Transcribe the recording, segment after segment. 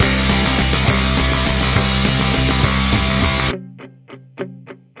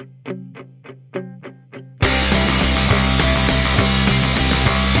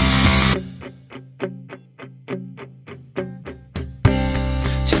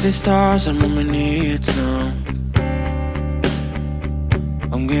the stars are on my knees now.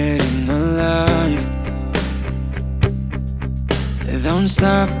 I'm getting alive. Don't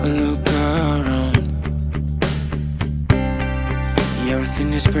stop and look around.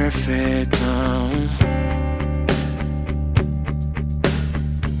 Everything is perfect now.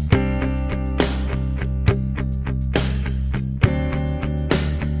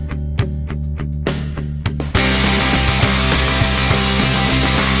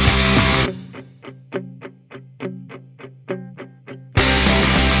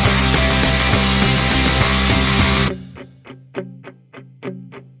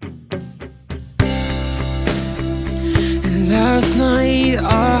 Last night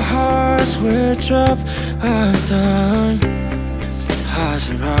our hearts were trapped. Our time has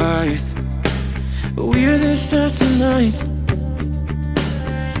arrived. We're the stars tonight.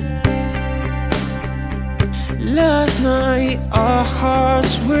 Last night our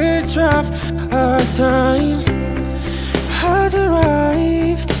hearts were trapped. Our time has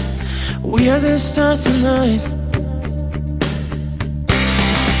arrived. We are the stars tonight.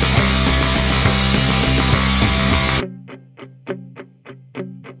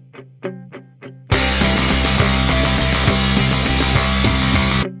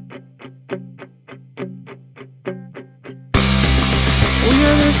 We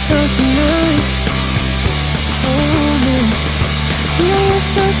are the stars tonight. Oh no. We are the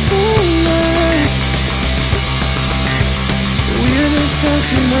stars tonight. We are the stars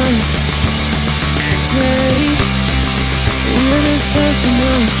tonight. Yeah. We are the stars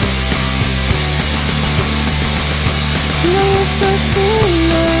tonight. We are the stars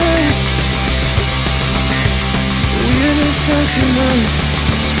tonight. We are the stars tonight.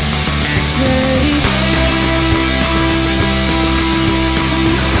 Yeah.